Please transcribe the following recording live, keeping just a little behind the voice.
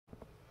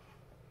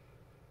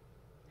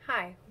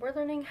Hi, we're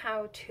learning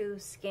how to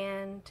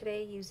scan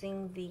today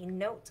using the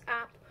Notes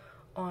app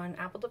on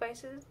Apple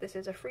devices. This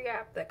is a free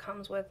app that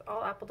comes with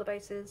all Apple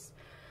devices.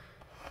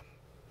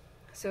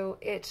 So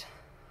it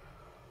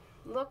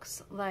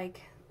looks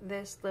like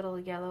this little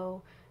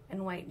yellow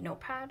and white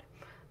notepad.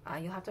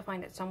 You'll have to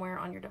find it somewhere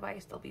on your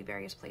device. There'll be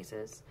various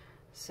places.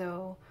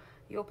 So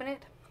you open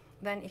it.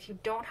 Then if you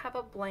don't have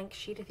a blank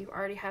sheet, if you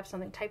already have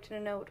something typed in a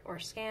note or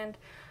scanned,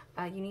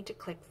 you need to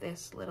click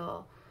this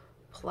little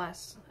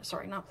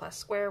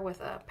square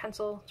with a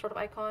pencil sort of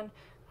icon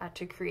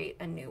to create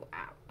a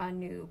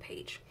new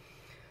page.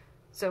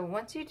 So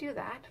once you do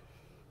that,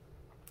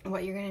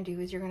 what you're going to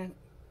do is you're going to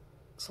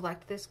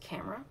select this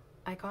camera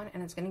icon,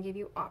 and it's going to give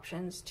you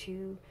options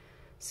to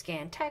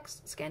scan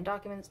text, scan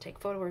documents, take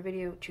photo or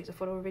video, choose a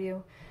photo or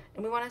video,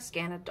 and we want to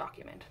scan a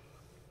document.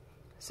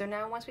 So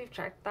now once we've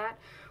checked that,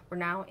 we're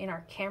now in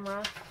our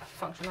camera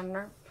function on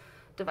our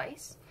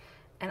device,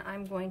 and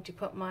I'm going to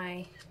put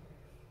my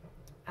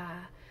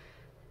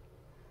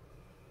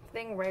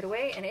thing right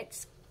away, and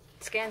it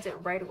scans it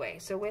right away.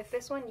 So with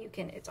this one,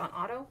 it's on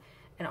auto,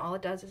 and all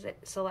it does is it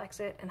selects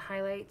it and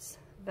highlights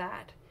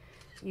that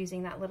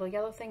using that little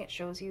yellow thing. It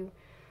shows you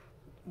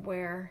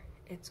where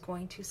it's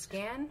going to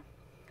scan.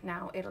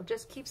 Now it'll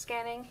just keep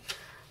scanning.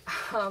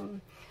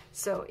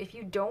 So if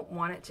you don't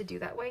want it to do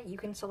that way, you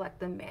can select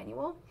the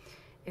manual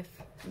if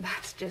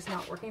that's just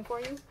not working for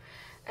you.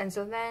 And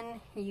so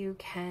then you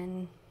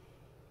can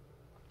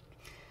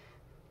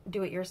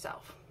do it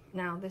yourself.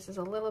 Now this is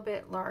a little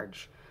bit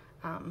large,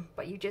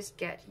 but you just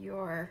get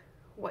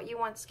what you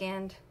want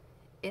scanned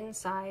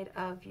inside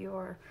of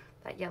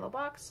that yellow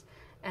box,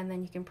 and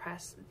then you can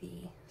press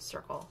the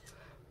circle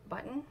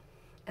button,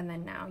 and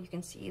then now you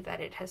can see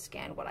that it has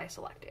scanned what I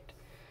selected.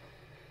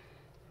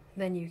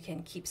 Then you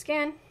can keep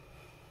scan,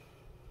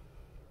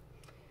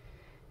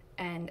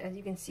 and as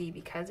you can see,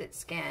 because it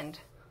scanned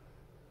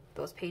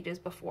those pages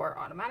before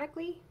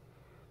automatically,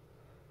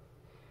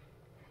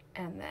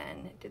 and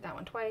then it did that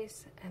one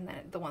twice, and then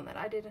the one that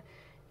I did,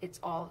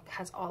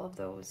 has all of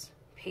those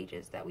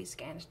pages that we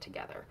scanned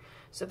together.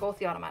 So both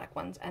the automatic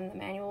ones and the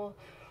manual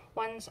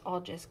ones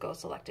all just go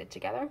selected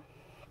together.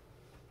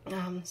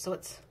 So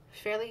it's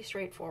fairly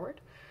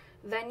straightforward.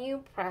 Then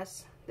you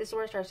press, this is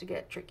where it starts to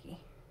get tricky.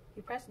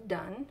 You press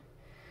done,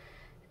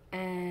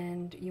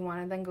 and you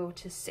want to then go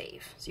to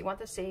save. So you want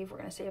the save. We're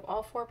going to save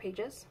all 4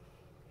 pages.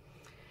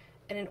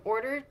 And in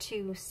order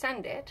to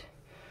send it,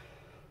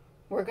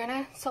 we're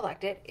gonna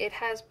select it. It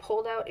has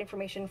pulled out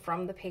information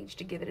from the page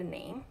to give it a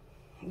name.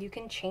 You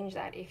can change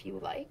that if you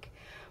like.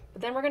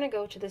 But then we're gonna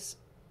go to this,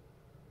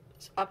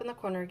 up in the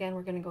corner again,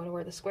 we're gonna go to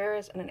where the square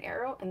is and an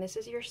arrow, and this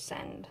is your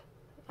send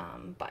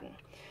button.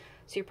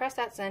 So you press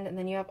that send, and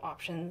then you have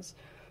options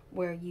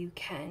where you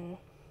can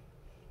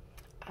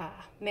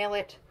mail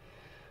it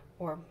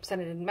or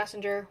send it in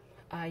Messenger.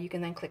 You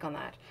can then click on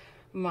that.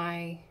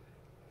 My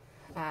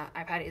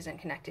iPad isn't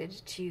connected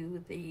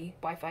to the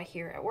Wi-Fi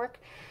here at work,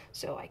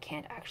 so I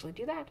can't actually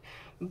do that,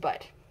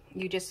 but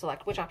you just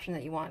select which option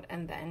that you want,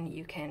 and then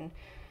you can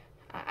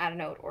add a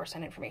note or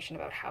send information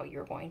about how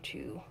you're going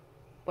to,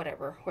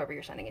 whoever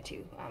you're sending it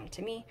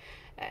to me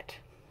at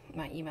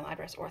my email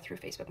address or through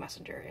Facebook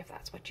Messenger if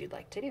that's what you'd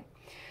like to do.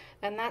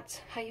 And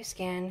that's how you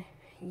scan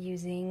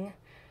using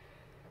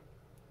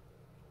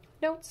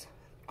Notes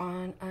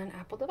on an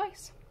Apple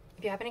device.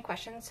 If you have any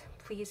questions,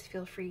 please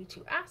feel free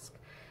to ask,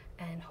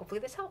 and hopefully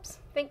this helps.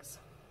 Thanks.